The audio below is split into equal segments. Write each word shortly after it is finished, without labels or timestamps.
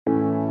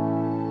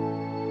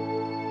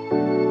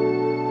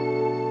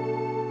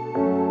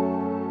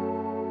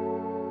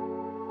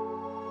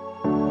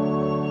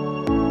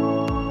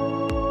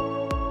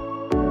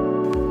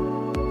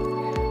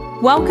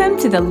Welcome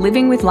to the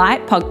Living with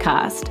Light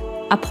podcast,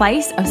 a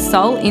place of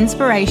soul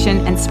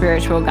inspiration and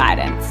spiritual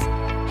guidance,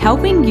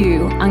 helping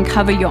you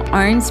uncover your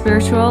own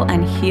spiritual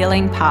and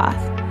healing path.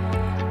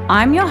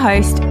 I'm your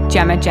host,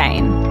 Gemma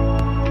Jane,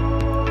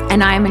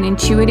 and I am an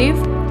intuitive,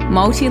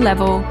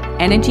 multi-level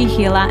energy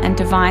healer and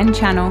divine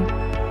channel,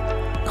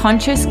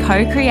 conscious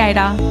co-creator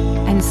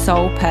and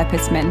soul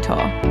purpose mentor.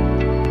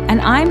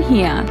 And I'm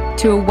here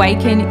to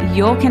awaken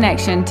your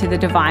connection to the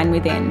divine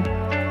within,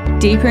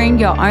 deepening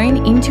your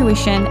own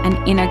intuition and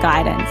inner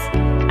guidance,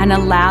 and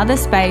allow the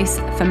space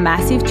for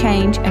massive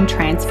change and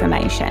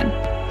transformation.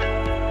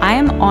 I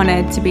am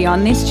honored to be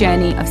on this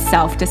journey of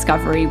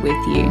self-discovery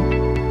with you.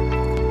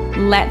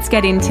 Let's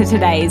get into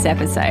today's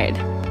episode.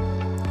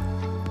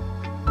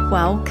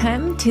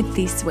 Welcome to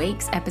this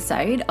week's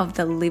episode of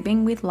the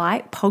Living with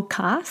Light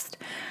podcast.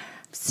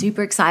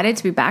 Super excited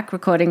to be back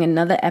recording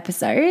another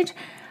episode.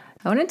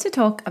 I wanted to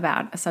talk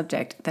about a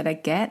subject that I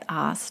get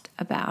asked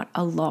about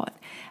a lot,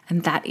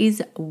 and that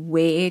is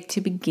where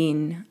to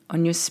begin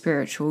on your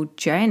spiritual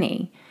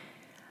journey.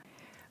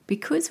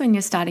 Because when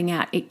you're starting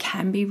out, it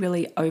can be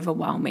really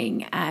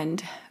overwhelming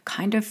and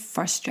kind of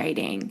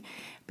frustrating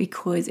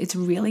because it's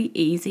really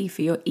easy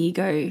for your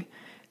ego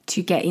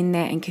to get in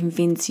there and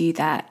convince you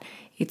that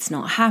it's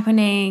not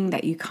happening,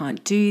 that you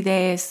can't do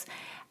this.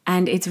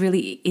 And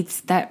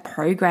it's that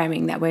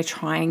programming that we're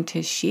trying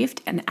to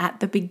shift. And at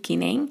the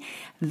beginning,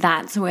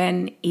 that's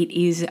when it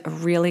is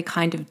really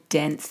kind of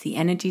dense. The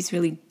energy is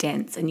really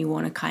dense and you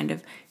want to kind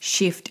of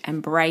shift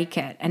and break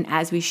it. And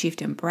as we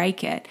shift and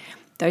break it,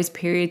 those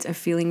periods of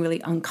feeling really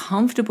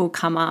uncomfortable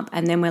come up.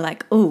 And then we're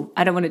like, oh,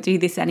 I don't want to do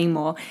this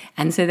anymore.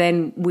 And so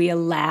then we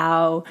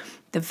allow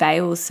the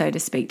veils, so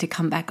to speak, to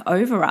come back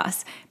over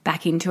us,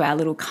 back into our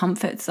little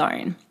comfort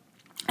zone.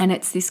 And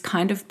it's this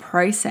kind of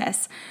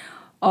process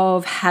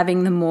of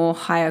having the more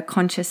higher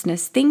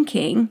consciousness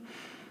thinking,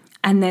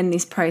 and then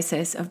this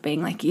process of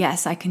being like,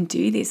 yes, I can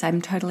do this.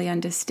 I'm totally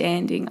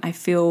understanding. I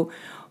feel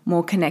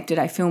more connected.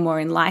 I feel more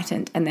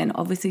enlightened. And then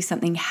obviously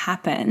something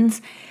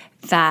happens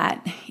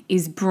that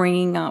is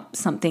bringing up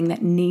something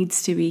that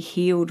needs to be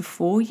healed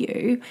for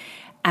you.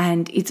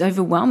 And it's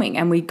overwhelming.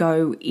 And we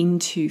go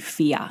into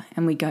fear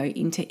and we go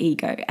into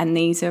ego. And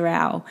these are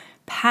our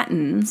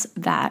patterns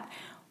that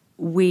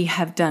we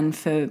have done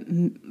for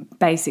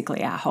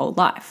basically our whole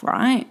life,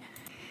 right?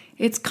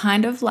 It's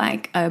kind of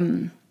like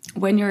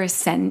when you're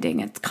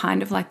ascending, it's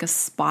kind of like a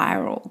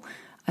spiral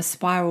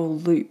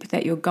loop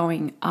that you're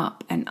going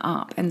up and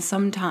up. And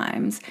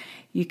sometimes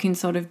you can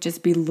sort of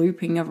just be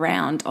looping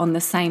around on the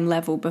same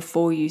level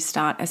before you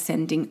start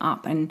ascending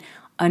up and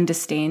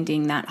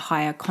understanding that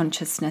higher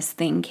consciousness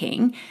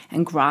thinking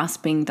and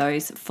grasping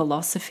those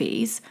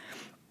philosophies.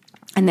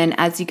 And then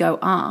as you go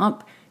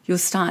up, you'll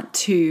start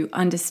to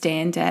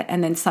understand it,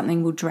 and then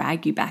something will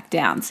drag you back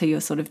down. So you're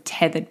sort of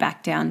tethered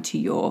back down to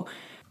your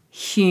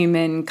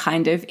human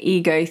kind of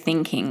ego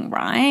thinking,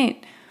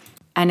 right?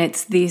 And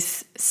it's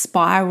this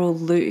spiral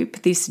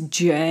loop, this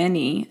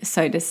journey,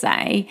 so to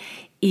say,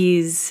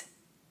 is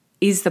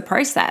the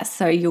process.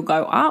 So you'll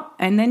go up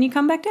and then you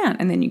come back down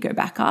and then you go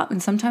back up.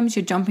 And sometimes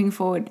you're jumping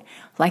forward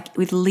like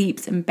with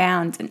leaps and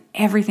bounds and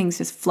everything's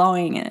just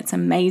flowing and it's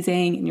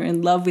amazing and you're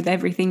in love with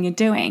everything you're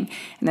doing.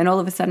 And then all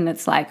of a sudden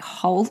it's like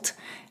halt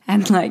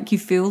and like you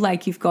feel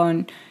like you've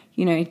gone,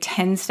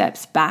 10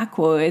 steps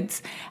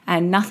backwards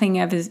and nothing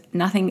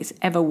is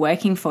ever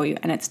working for you.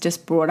 And it's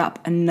just brought up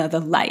another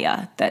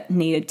layer that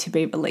needed to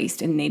be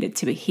released and needed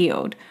to be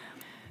healed.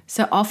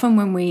 So often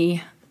when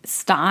we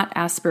start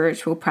our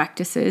spiritual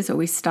practices or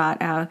we start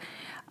our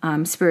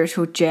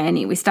spiritual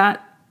journey, we start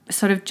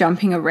sort of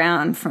jumping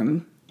around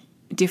from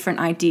different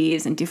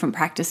ideas and different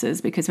practices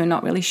because we're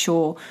not really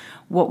sure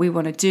what we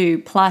want to do.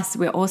 Plus,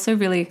 we're also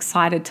really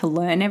excited to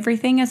learn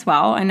everything as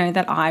well. I know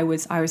that I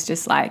was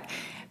just like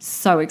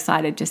so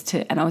excited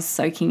and I was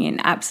soaking in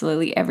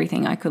absolutely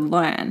everything I could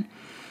learn.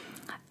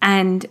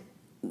 And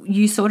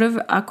you sort of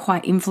are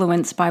quite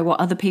influenced by what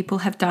other people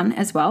have done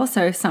as well.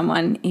 So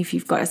if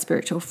you've got a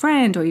spiritual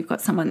friend or you've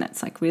got someone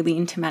that's like really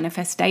into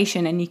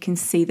manifestation and you can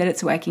see that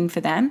it's working for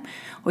them,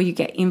 or you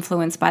get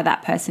influenced by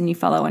that person you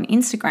follow on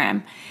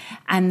Instagram,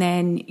 and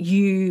then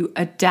you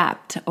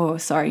adopt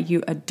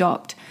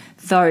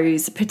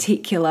those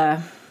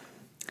particular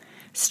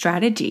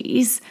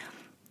strategies,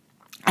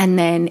 and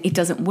then it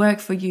doesn't work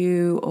for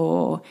you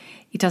or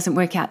it doesn't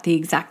work out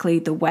exactly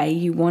the way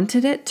you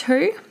wanted it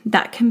to,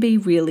 that can be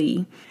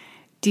really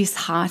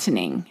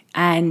disheartening.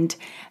 And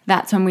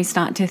that's when we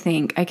start to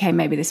think, okay,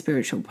 maybe the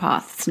spiritual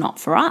path's not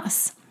for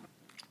us.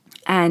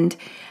 And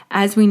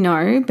as we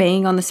know,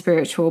 being on the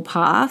spiritual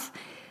path,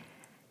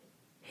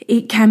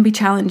 it can be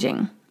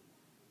challenging,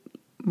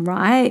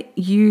 right?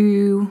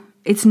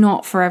 It's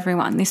not for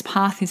everyone. This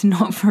path is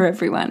not for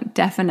everyone,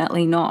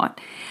 definitely not.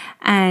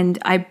 And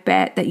I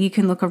bet that you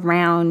can look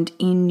around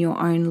in your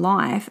own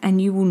life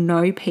and you will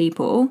know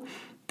people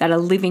that are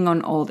living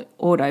on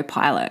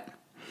autopilot,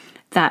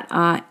 that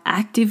are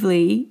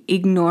actively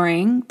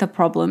ignoring the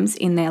problems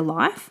in their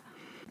life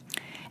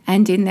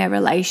and in their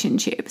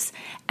relationships.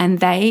 And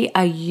they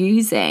are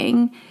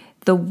using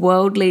the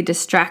worldly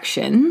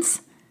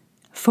distractions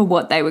for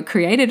what they were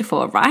created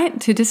for, right?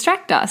 To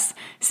distract us.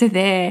 So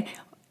they're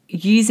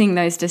using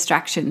those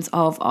distractions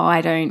of,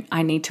 I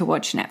need to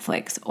watch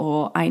Netflix,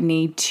 or I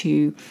need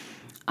to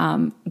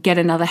get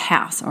another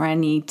house, or I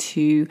need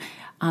to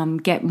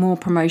get more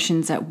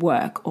promotions at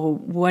work, or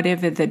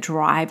whatever the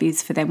drive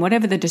is for them,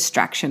 whatever the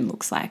distraction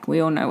looks like. We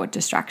all know what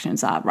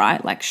distractions are,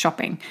 right? Like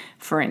shopping,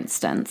 for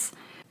instance.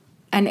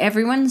 And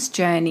everyone's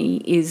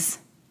journey is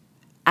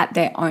at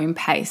their own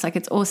pace. Like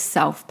it's all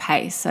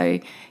self-paced. So,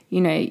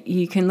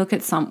 you can look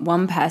at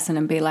one person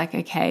and be like,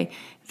 okay,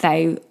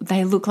 they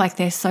look like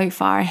they're so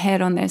far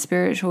ahead on their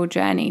spiritual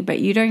journey, but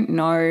you don't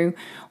know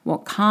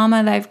what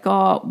karma they've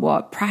got,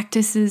 what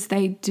practices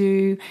they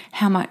do,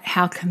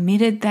 how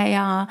committed they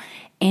are,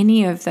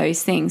 any of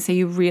those things. So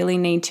you really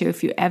need to,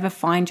 if you ever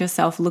find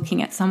yourself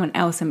looking at someone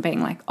else and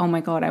being like, oh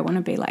my God, I want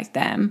to be like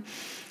them,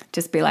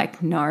 just be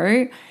like,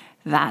 no,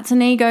 that's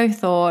an ego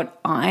thought.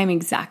 I'm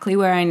exactly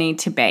where I need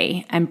to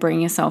be, and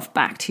bring yourself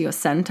back to your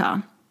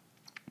center.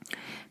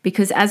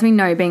 Because as we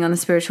know, being on the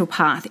spiritual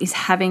path is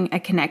having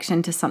a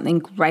connection to something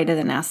greater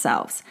than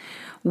ourselves,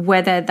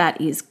 whether that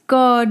is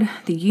God,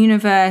 the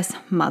universe,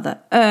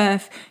 Mother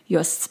Earth,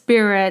 your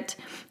spirit,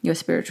 your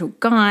spiritual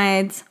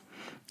guides,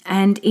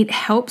 and it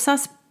helps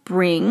us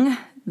bring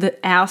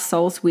our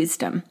soul's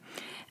wisdom,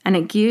 and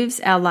it gives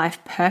our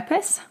life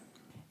purpose.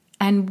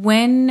 And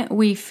when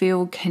we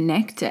feel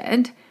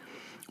connected,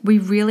 we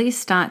really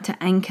start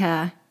to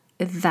anchor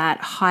that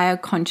higher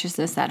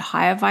consciousness, that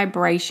higher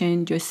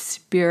vibration, your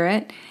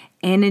spirit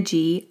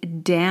energy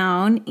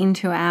down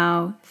into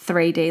our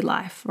 3D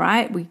life,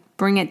 right? We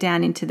bring it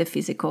down into the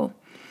physical.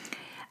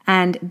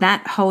 And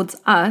that holds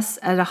us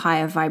at a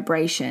higher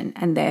vibration,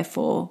 and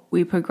therefore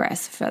we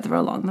progress further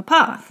along the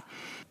path.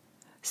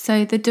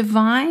 So the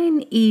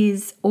divine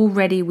is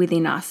already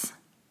within us.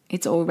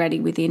 It's already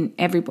within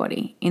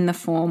everybody in the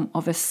form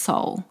of a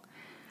soul.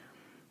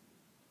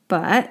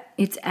 But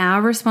it's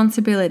our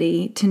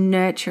responsibility to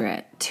nurture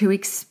it, to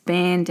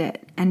expand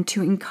it, and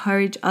to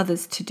encourage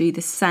others to do the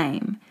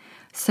same,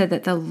 so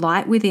that the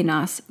light within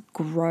us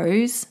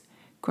grows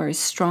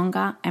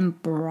stronger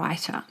and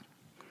brighter.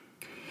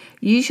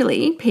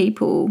 Usually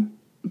people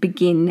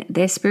begin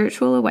their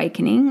spiritual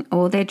awakening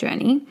or their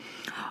journey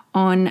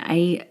on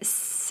a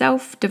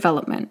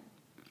self-development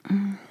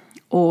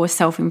or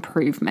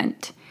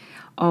self-improvement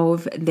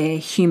of their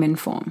human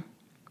form.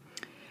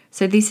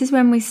 So this is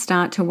when we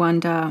start to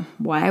wonder,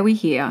 why are we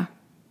here?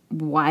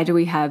 Why do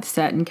we have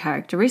certain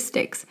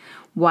characteristics?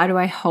 Why do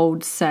I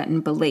hold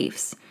certain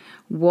beliefs?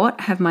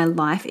 What have my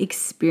life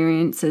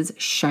experiences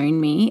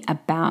shown me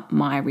about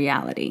my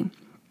reality?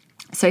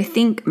 So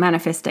think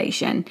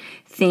manifestation,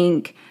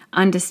 think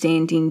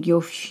understanding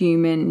your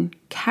human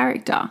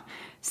character,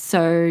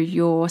 so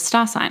your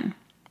star sign,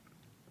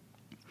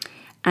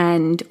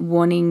 and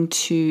wanting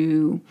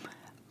to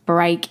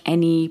break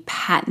any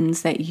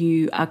patterns that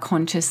you are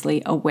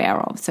consciously aware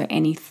of. So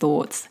any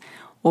thoughts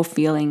or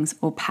feelings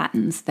or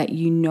patterns that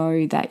you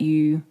know that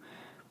you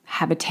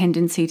have a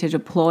tendency to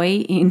deploy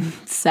in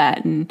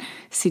certain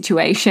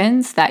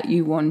situations that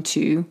you want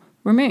to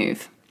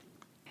remove.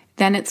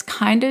 Then it's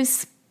kind of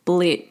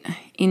split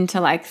into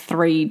like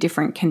 3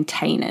 different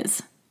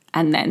containers,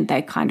 and then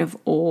they kind of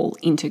all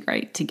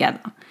integrate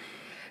together.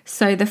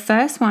 So the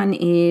first one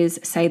is,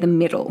 say, the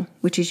middle,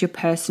 which is your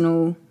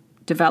personal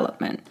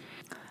development.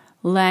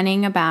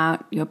 Learning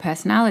about your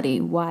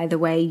personality, why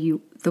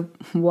you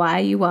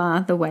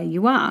are the way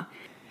you are.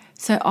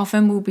 So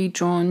often we'll be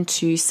drawn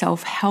to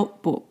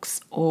self-help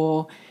books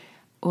or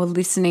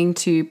listening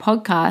to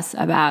podcasts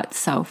about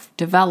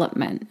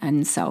self-development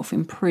and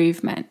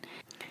self-improvement.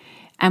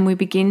 And we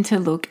begin to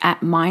look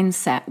at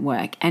mindset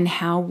work and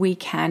how we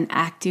can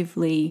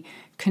actively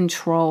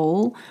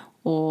control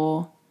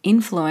or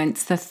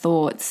influence the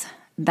thoughts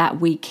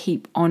that we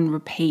keep on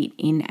repeat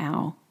in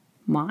our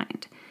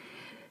mind.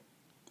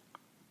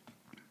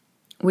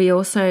 We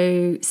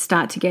also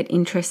start to get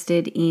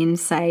interested in,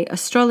 say,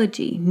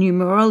 astrology,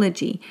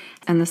 numerology,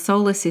 and the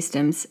solar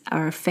systems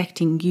are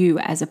affecting you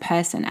as a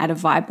person at a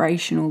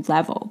vibrational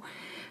level.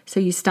 So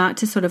you start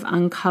to sort of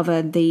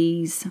uncover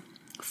these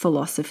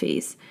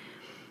philosophies.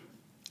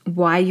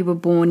 Why you were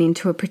born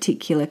into a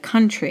particular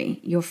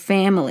country, your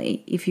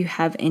family, if you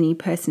have any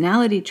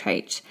personality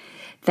traits,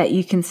 that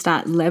you can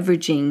start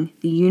leveraging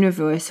the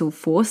universal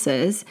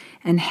forces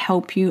and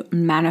help you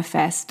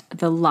manifest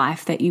the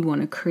life that you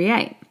want to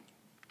create.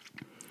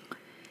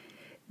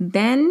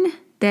 Then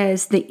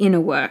there's the inner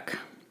work.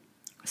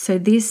 So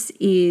this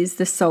is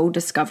the soul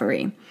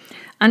discovery,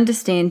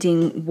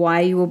 understanding why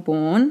you were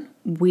born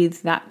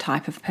with that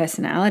type of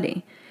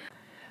personality.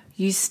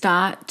 You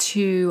start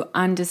to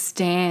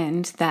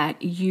understand that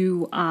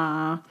you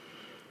are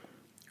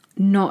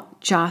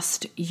not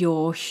just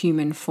your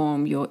human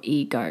form, your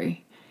ego.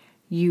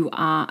 You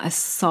are a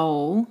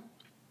soul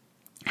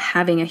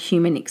having a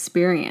human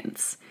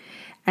experience.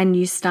 And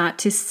you start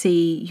to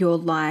see your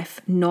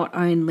life not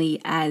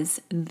only as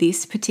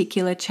this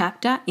particular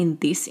chapter in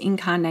this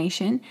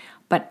incarnation,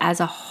 but as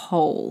a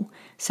whole.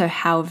 So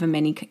however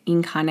many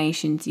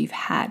incarnations you've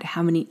had,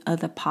 how many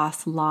other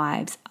past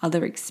lives,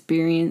 other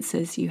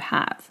experiences you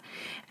have,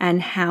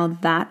 and how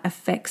that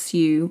affects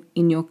you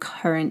in your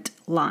current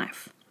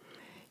life.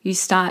 You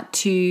start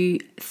to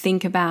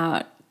think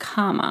about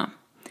karma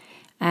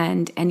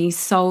and any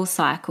soul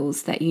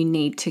cycles that you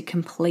need to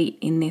complete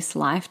in this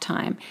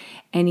lifetime,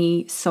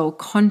 any soul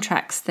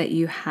contracts that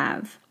you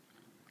have,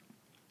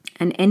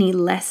 and any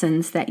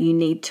lessons that you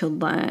need to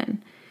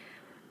learn,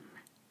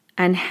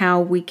 and how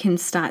we can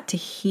start to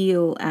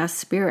heal our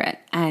spirit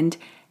and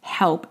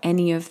help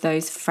any of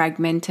those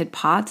fragmented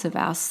parts of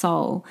our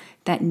soul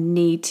that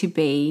need to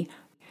be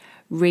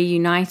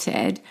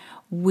reunited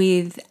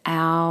with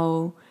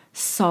our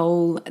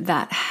soul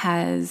that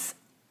has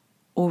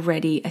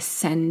already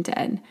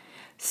ascended.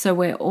 So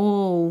we're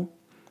all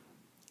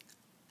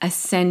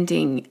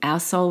ascending, our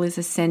soul is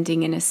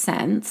ascending in a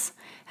sense,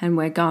 and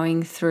we're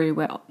going through,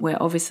 we're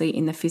obviously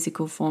in the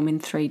physical form in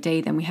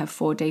 3D, then we have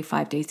 4D,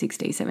 5D,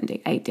 6D,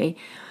 7D, 8D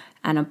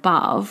and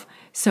above.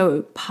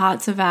 So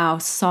parts of our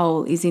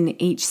soul is in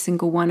each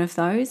single one of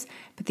those,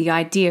 but the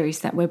idea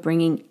is that we're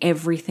bringing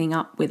everything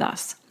up with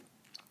us.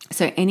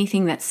 So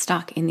anything that's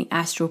stuck in the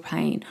astral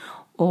plane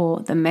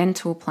or the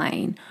mental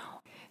plane,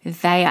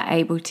 they are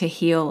able to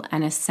heal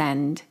and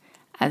ascend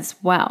as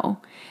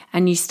well.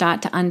 And you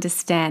start to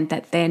understand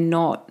that they're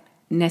not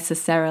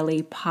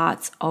necessarily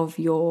parts of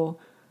your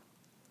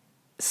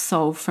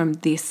soul from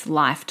this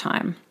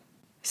lifetime.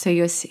 So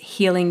you're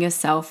healing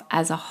yourself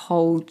as a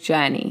whole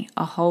journey,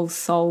 a whole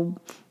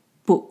soul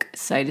book,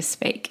 so to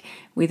speak,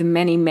 with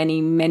many, many,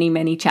 many,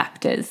 many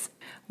chapters.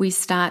 We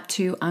start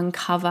to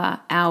uncover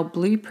our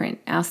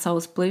blueprint, our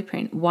soul's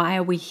blueprint. Why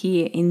are we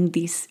here in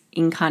this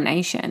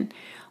incarnation?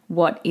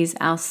 What is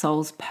our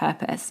soul's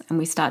purpose? And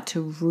we start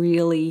to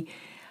really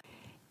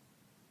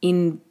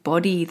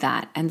embody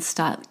that and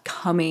start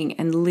coming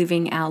and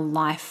living our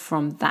life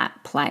from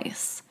that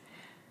place.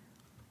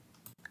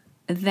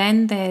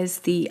 Then there's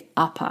the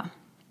upper.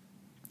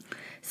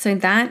 So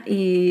that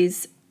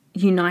is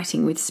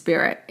uniting with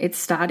spirit. It's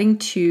starting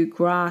to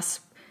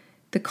grasp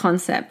the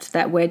concept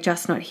that we're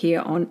just not here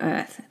on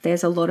earth.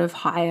 There's a lot of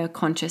higher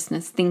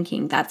consciousness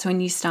thinking. That's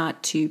when you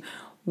start to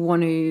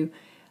want to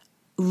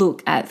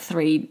look at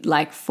 4D,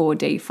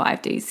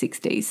 5D,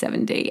 6D,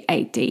 7D,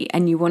 8D,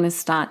 and you want to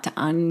start to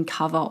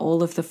uncover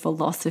all of the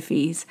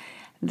philosophies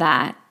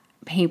that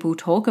people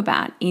talk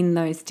about in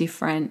those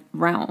different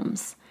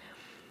realms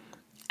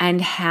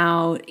and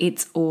how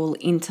it's all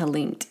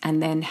interlinked,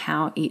 and then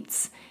how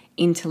it's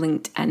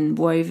interlinked and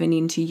woven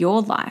into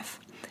your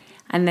life.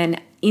 And then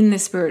in the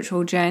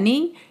spiritual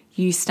journey,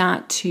 you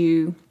start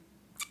to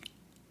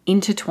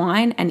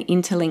intertwine and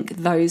interlink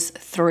those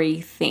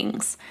three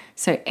things.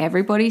 So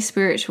everybody's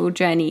spiritual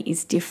journey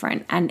is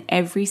different, and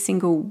every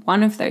single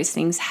one of those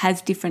things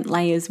has different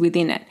layers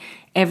within it.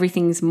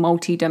 Everything's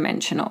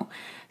multidimensional.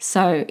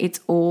 So it's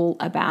all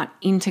about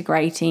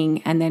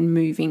integrating and then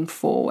moving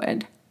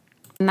forward.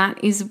 And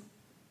that is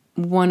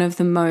one of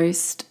the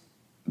most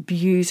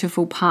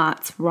beautiful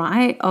parts,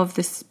 right, of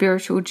the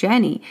spiritual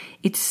journey.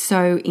 It's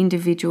so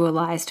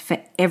individualized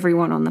for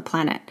everyone on the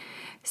planet.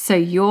 So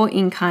your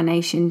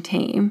incarnation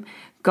team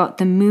got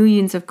the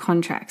millions of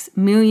contracts,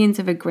 millions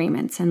of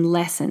agreements and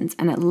lessons,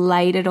 and it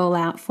laid it all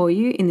out for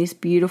you in this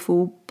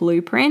beautiful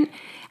blueprint.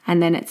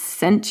 And then it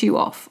sent you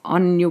off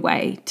on your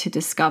way to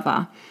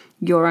discover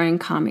your own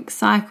karmic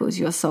cycles,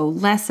 your soul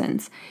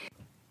lessons,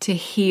 to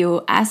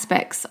heal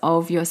aspects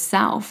of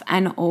yourself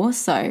and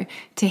also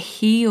to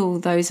heal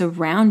those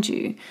around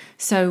you.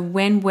 So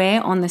when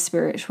we're on the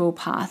spiritual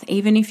path,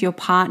 even if your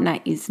partner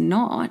is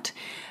not,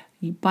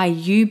 by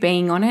you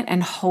being on it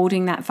and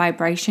holding that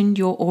vibration,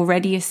 you're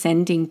already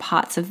ascending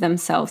parts of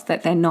themselves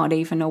that they're not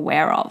even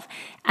aware of.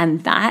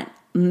 And that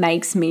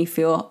makes me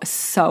feel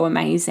so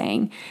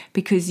amazing,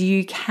 because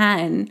you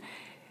can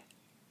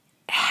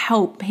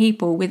help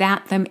people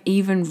without them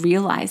even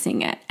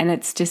realizing it. And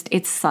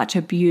it's such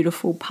a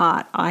beautiful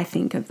part, I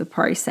think, of the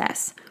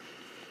process.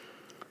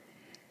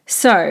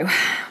 So,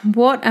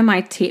 what are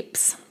my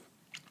tips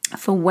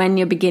for when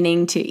you're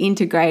beginning to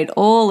integrate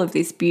all of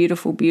this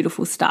beautiful,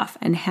 beautiful stuff,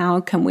 and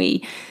how can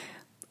we,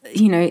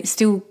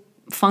 still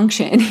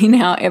function in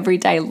our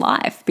everyday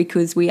life?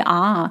 Because we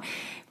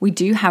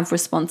do have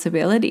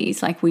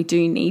responsibilities. Like, we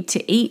do need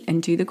to eat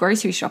and do the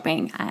grocery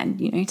shopping, and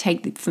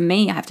for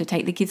me, I have to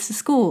take the kids to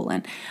school,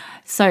 and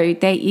so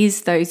there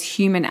is those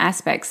human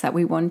aspects that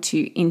we want to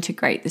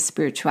integrate the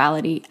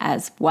spirituality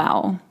as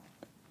well.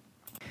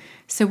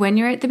 So when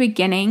you're at the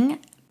beginning,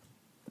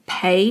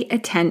 pay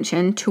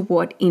attention to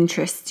what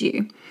interests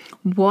you,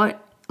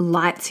 what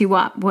lights you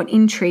up, what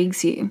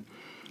intrigues you.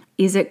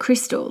 Is it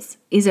crystals?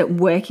 Is it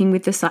working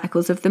with the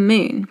cycles of the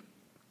moon?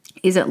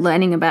 Is it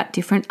learning about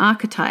different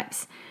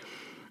archetypes?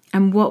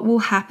 And what will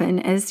happen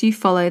as you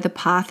follow the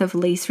path of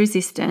least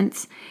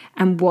resistance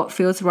and what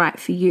feels right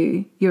for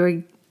you?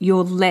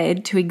 You're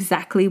led to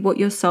exactly what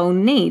your soul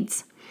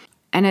needs.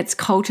 And it's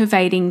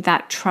cultivating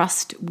that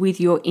trust with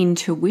your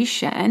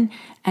intuition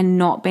and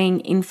not being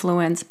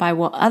influenced by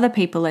what other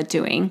people are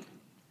doing,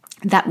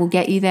 that will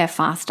get you there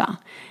faster,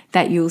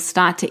 that you'll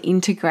start to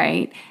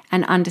integrate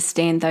and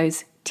understand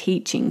those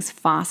teachings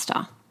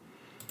faster.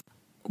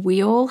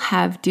 We all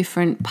have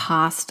different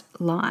past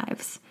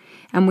lives,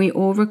 and we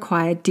all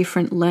require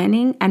different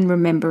learning and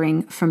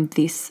remembering from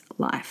this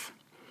life.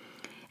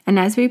 And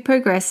as we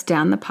progress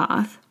down the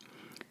path,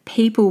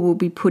 people will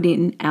be put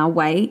in our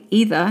way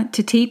either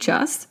to teach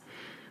us,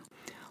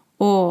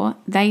 or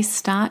they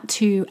start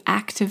to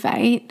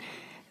activate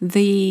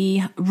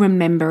the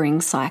remembering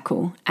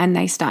cycle, and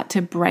they start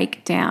to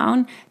break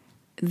down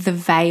the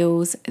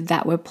veils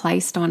that were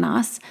placed on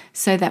us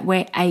so that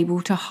we're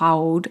able to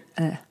hold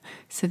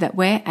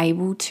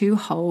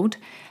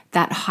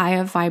that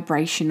higher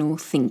vibrational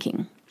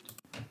thinking,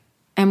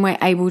 and we're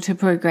able to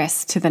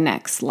progress to the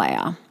next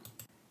layer.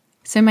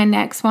 So my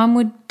next one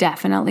would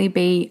definitely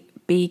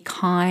be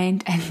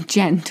kind and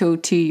gentle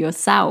to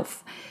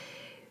yourself.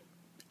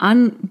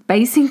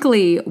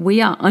 Basically,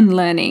 we are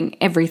unlearning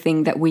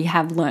everything that we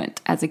have learnt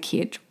as a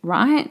kid,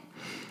 right?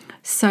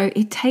 So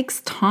it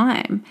takes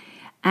time,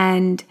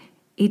 and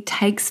it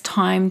takes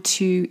time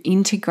to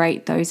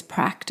integrate those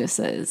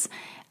practices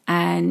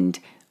and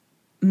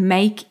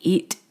make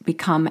it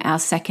become our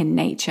second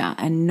nature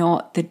and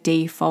not the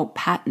default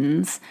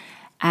patterns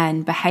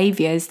and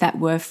behaviors that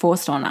were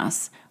forced on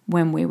us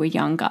when we were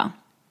younger.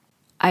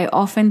 I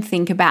often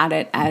think about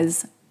it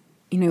as,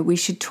 we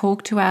should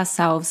talk to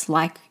ourselves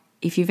like,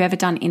 if you've ever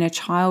done inner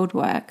child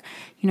work,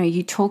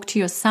 you talk to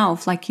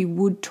yourself like you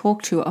would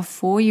talk to a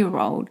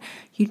 4-year-old.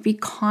 You'd be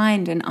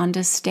kind and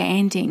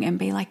understanding and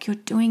be like, you're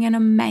doing an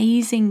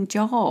amazing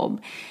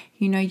job.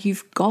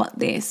 You've got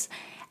this.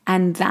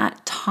 And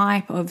that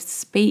type of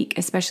speak,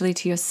 especially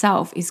to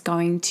yourself, is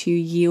going to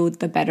yield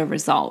the better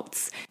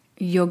results.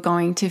 You're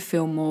going to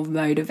feel more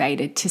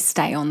motivated to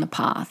stay on the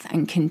path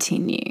and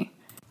continue.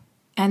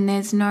 And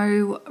there's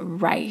no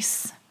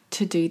race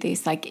to do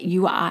this. Like,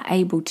 you are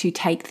able to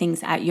take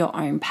things at your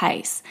own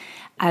pace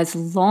as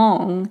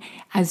long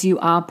as you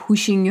are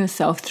pushing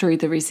yourself through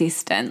the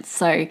resistance.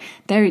 So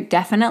there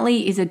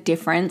definitely is a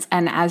difference.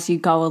 And as you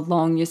go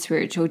along your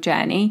spiritual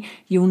journey,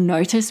 you'll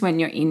notice when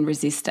you're in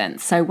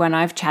resistance. So when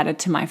I've chatted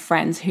to my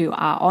friends who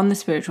are on the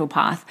spiritual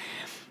path,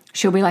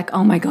 she'll be like,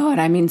 oh my God,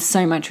 I'm in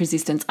so much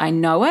resistance. I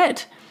know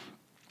it.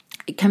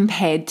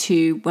 Compared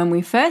to when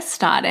we first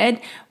started,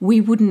 we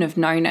wouldn't have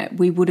known it.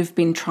 We would have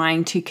been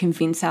trying to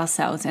convince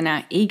ourselves, and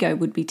our ego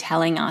would be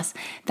telling us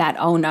that,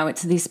 oh no,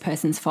 it's this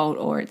person's fault,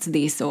 or it's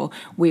this, or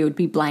we would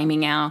be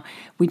blaming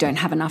we don't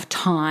have enough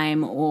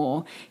time,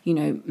 or,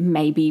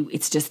 maybe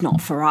it's just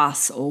not for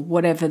us, or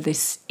whatever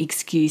this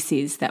excuse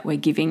is that we're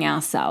giving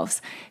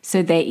ourselves.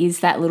 So there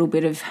is that little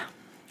bit of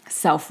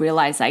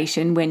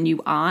self-realization when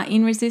you are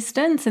in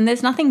resistance, and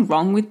there's nothing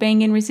wrong with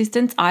being in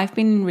resistance. I've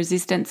been in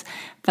resistance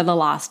for the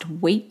last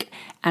week,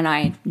 and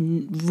I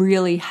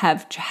really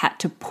have had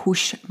to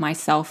push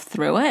myself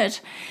through it.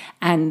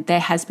 And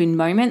there has been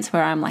moments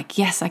where I'm like,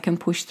 yes, I can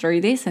push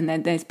through this, and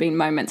then there's been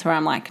moments where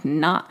I'm like,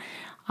 nah,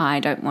 I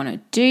don't want to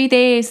do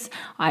this.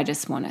 I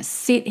just want to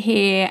sit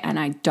here, and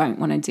I don't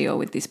want to deal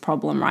with this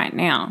problem right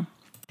now.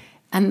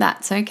 And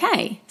that's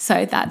okay.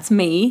 So that's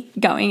me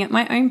going at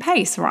my own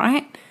pace,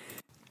 right?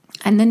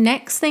 And the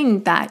next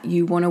thing that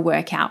you want to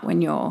work out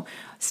when you're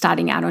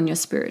starting out on your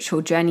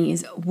spiritual journey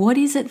is, what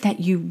is it that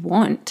you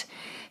want?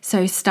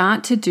 So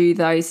start to do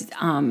those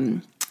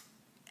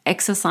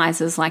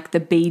exercises like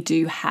the be,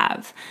 do,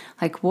 have.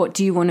 Like, what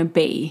do you want to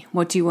be?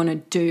 What do you want to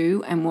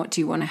do? And what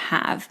do you want to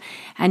have?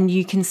 And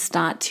you can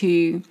start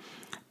to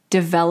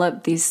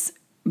develop this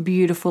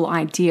beautiful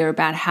idea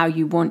about how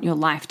you want your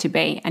life to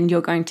be, and you're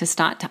going to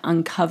start to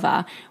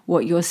uncover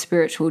what your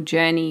spiritual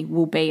journey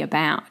will be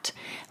about.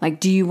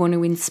 Like, do you want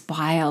to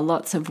inspire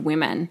lots of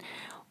women,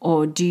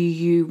 or do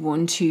you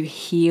want to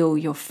heal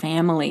your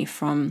family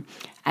from,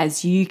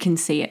 as you can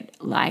see it,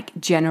 like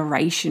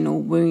generational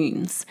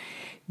wounds?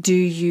 Do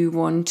you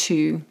want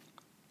to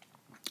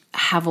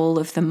have all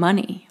of the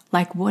money?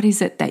 Like, what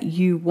is it that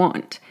you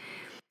want?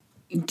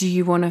 Do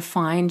you want to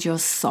find your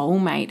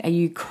soulmate? Are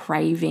you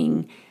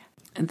craving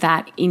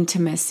that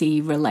intimacy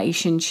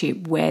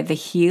relationship where the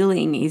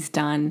healing is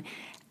done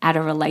at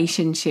a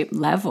relationship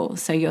level?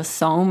 So your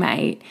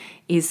soulmate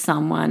is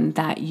someone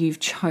that you've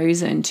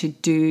chosen to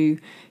do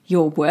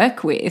your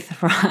work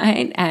with,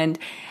 right? And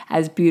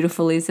as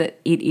beautiful as it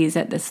is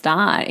at the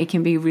start, it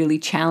can be really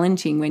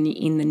challenging when you're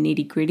in the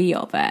nitty-gritty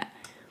of it.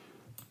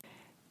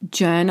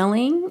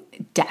 Journaling,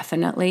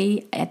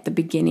 definitely at the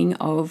beginning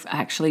of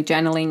actually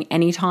journaling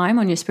anytime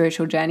on your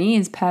spiritual journey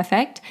is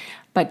perfect,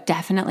 but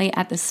definitely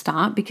at the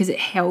start, because it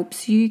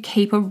helps you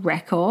keep a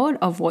record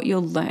of what you're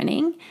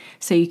learning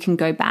so you can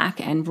go back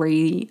and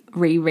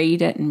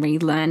reread it and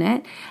relearn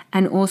it.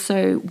 And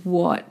also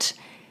what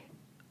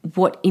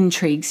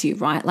intrigues you,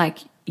 right? Like,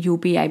 you'll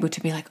be able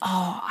to be like,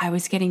 oh, I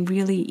was getting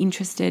really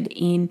interested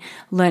in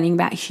learning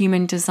about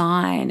human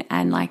design,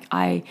 and like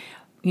I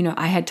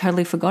had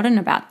totally forgotten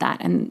about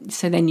that. And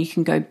so then you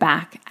can go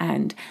back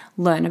and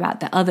learn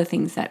about the other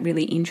things that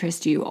really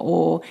interest you.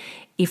 Or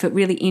if it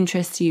really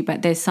interests you,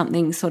 but there's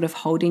something sort of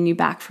holding you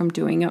back from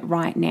doing it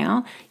right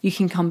now, you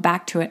can come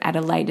back to it at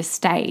a later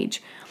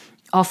stage.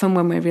 often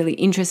when we're really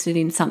interested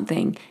in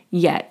something,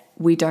 yet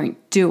we don't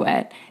do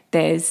it,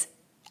 there's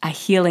a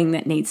healing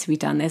that needs to be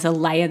done. There's a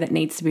layer that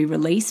needs to be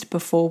released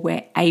before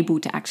we're able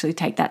to actually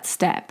take that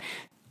step.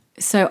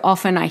 So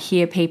often I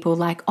hear people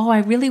like, oh, I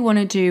really want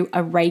to do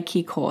a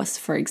Reiki course,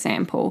 for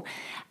example,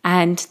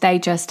 and they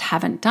just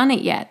haven't done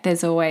it yet.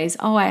 There's always,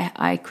 oh,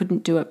 I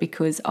couldn't do it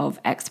because of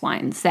X, Y,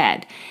 and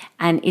Z.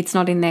 And it's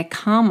not in their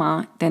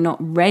karma. They're not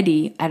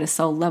ready at a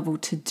soul level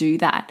to do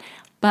that.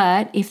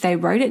 But if they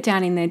wrote it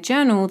down in their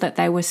journal that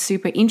they were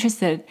super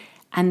interested,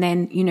 and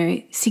then,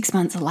 6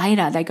 months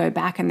later they go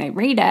back and they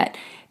read it,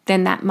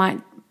 then that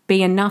might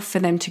be enough for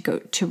them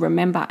to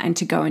remember and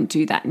to go and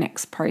do that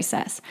next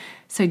process.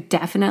 So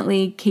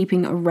definitely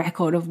keeping a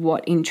record of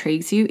what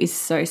intrigues you is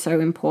so, so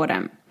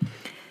important.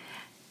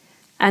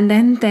 And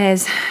then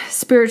there's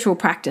spiritual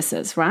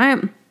practices,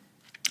 right?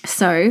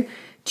 So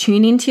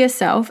tune into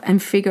yourself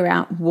and figure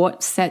out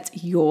what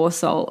sets your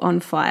soul on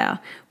fire.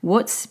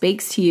 What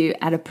speaks to you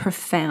at a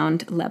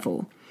profound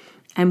level?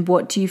 And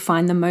what do you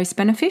find the most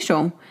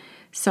beneficial?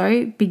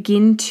 So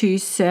begin to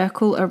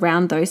circle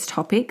around those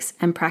topics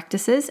and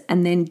practices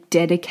and then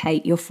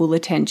dedicate your full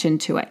attention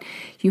to it.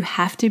 You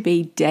have to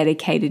be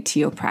dedicated to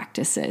your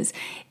practices.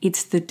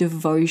 It's the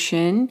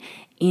devotion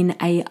in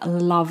a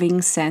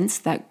loving sense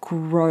that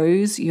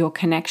grows your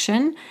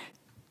connection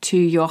to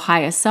your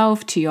higher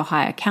self, to your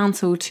higher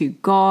counsel, to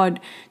God,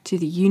 to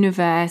the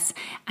universe,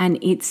 and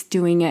it's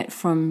doing it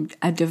from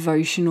a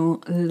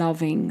devotional,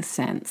 loving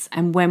sense.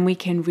 And when we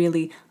can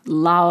really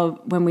love,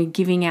 when we're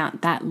giving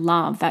out that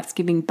love, that's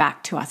giving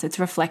back to us. It's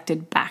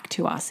reflected back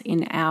to us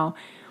in our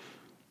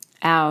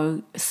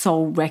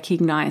soul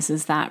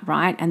recognizes that,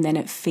 right? And then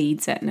it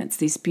feeds it. And it's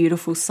this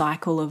beautiful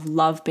cycle of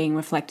love being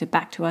reflected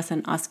back to us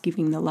and us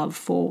giving the love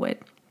forward.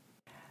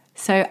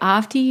 So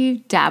after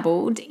you've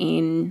dabbled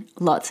in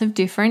lots of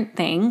different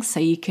things, so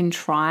you can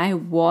try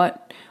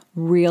what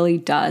really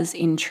does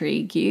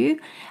intrigue you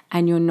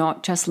and you're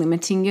not just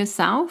limiting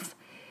yourself.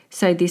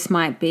 So this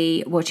might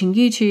be watching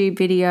YouTube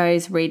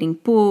videos, reading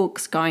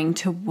books, going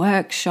to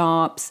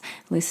workshops,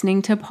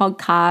 listening to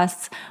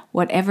podcasts,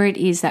 whatever it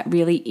is that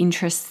really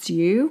interests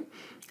you,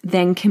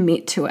 then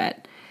commit to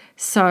it.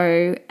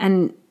 So,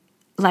 and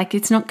like,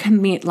 it's not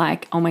commit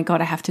like, oh my God,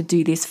 I have to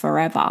do this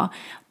forever,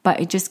 but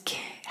it just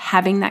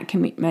having that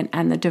commitment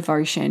and the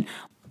devotion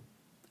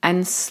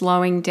and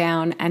slowing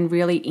down and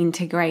really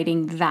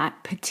integrating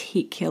that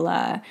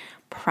particular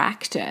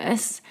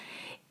practice,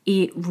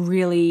 it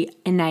really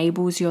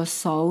enables your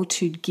soul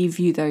to give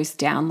you those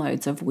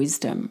downloads of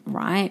wisdom,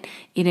 right?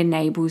 It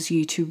enables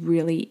you to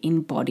really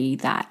embody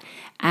that.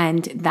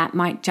 And that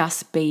might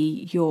just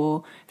be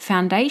your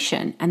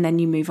foundation. And then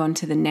you move on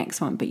to the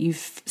next one, but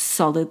you've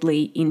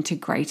solidly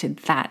integrated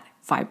that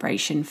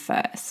vibration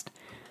first.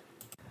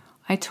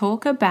 I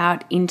talk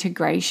about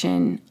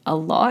integration a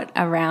lot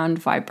around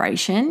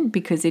vibration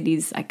because it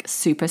is like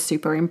super,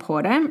 super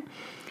important.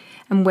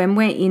 And when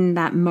we're in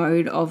that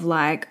mode of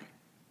like,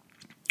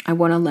 I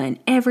want to learn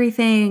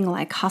everything,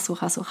 like hustle,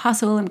 hustle,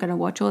 hustle. I'm going to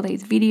watch all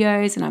these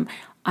videos and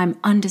I'm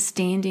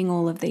understanding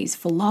all of these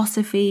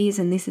philosophies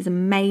and this is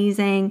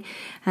amazing.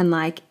 And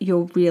like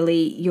you're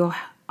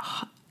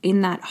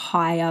in that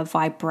higher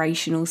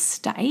vibrational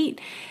state.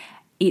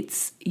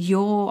 It's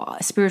your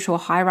spiritual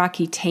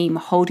hierarchy team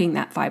holding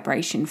that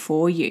vibration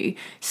for you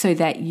so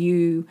that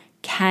you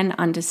can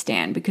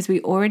understand, because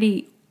we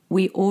already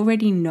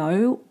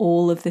know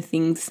all of the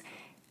things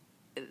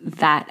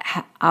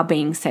that are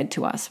being said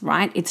to us,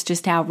 right? It's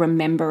just our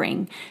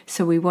remembering.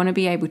 So we want to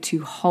be able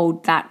to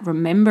hold that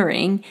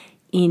remembering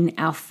in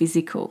our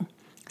physical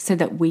so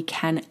that we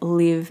can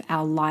live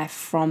our life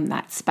from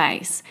that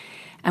space.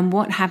 And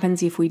what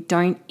happens if we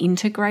don't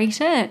integrate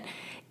it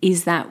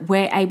is that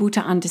we're able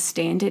to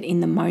understand it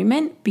in the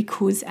moment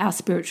because our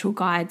spiritual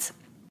guides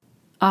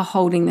are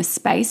holding the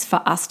space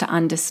for us to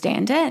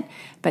understand it.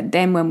 But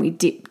then when we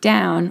dip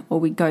down or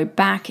we go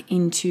back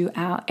into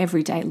our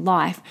everyday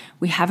life,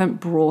 we haven't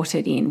brought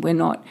it in. We're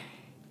not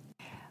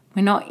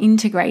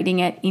integrating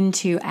it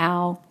into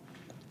our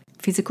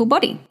physical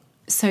body.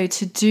 So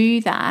to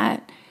do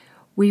that,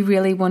 we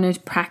really want to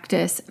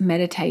practice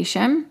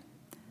meditation,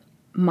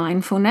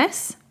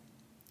 mindfulness.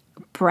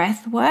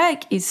 Breath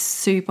work is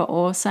super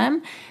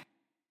awesome.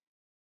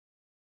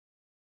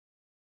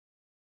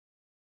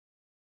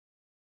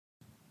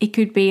 It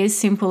could be as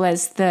simple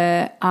as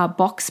the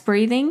box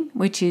breathing,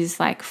 which is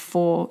like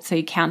 4. So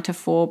you count to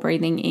 4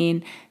 breathing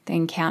in,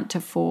 then count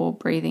to 4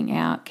 breathing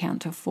out,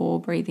 count to 4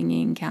 breathing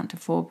in, count to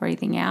 4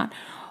 breathing out.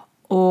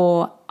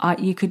 Or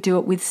you could do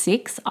it with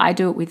 6. I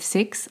do it with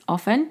 6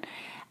 often.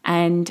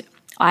 And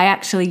I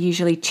actually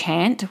usually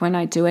chant when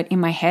I do it in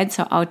my head.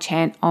 So I'll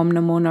chant Om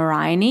Namo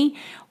Narayani,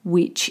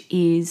 which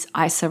is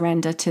I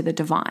surrender to the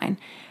divine.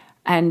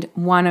 And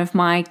one of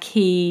my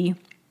key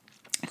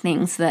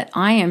things that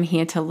I am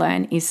here to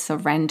learn is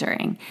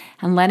surrendering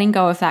and letting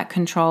go of that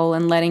control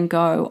and letting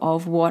go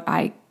of what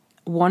I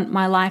want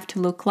my life to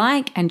look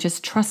like and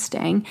just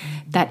trusting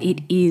that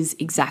it is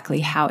exactly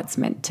how it's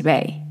meant to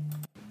be.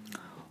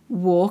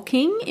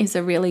 Walking is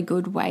a really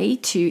good way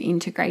to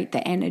integrate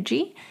the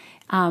energy.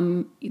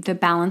 the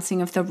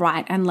balancing of the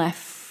right and left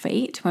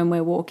feet when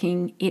we're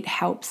walking, it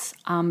helps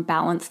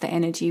balance the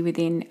energy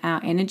within our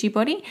energy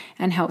body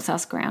and helps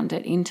us ground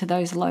it into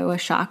those lower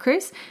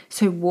chakras.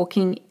 So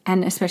walking,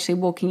 and especially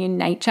walking in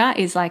nature,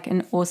 is like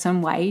an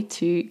awesome way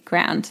to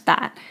ground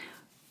that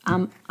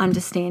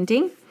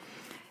understanding.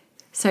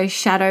 So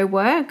shadow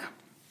work,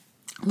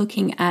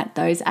 looking at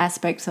those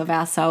aspects of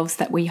ourselves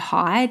that we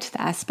hide,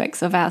 the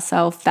aspects of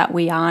ourselves that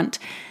we aren't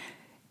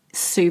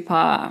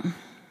super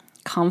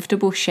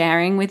comfortable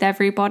sharing with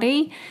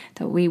everybody,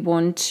 that we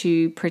want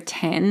to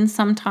pretend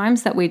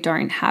sometimes that we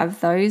don't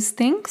have those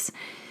things,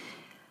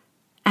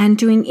 and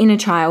doing inner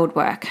child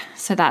work.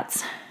 So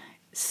that's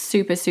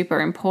super,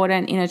 super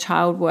important. Inner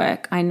child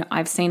work,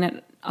 I've seen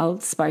it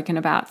spoken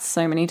about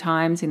so many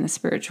times in the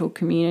spiritual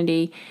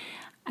community,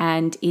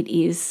 and it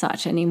is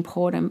such an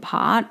important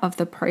part of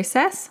the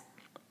process,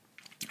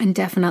 and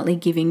definitely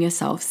giving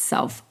yourself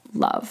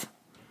self-love.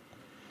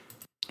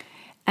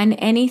 And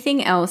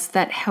anything else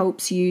that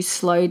helps you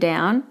slow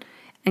down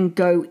and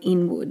go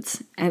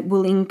inwards,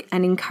 and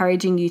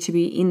encouraging you to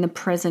be in the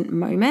present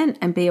moment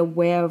and be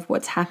aware of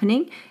what's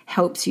happening,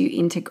 helps you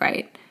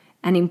integrate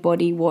and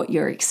embody what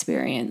you're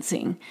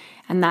experiencing.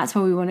 And that's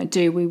what we want to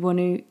do. We want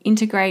to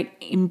integrate,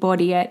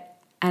 embody it,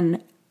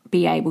 and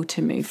be able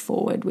to move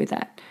forward with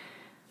it.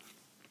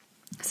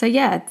 So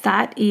yeah,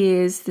 that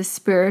is the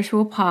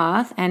spiritual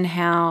path and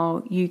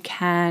how you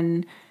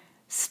can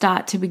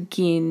start to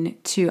begin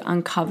to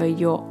uncover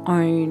your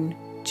own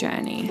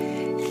journey.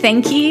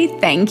 Thank you,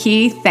 thank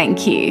you,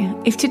 thank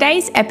you. If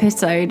today's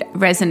episode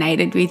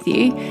resonated with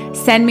you,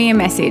 send me a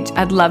message.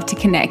 I'd love to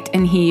connect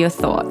and hear your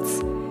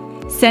thoughts.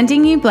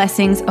 Sending you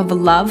blessings of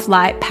love,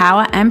 light,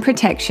 power, and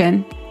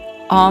protection.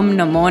 Om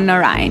Namo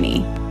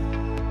Narayani.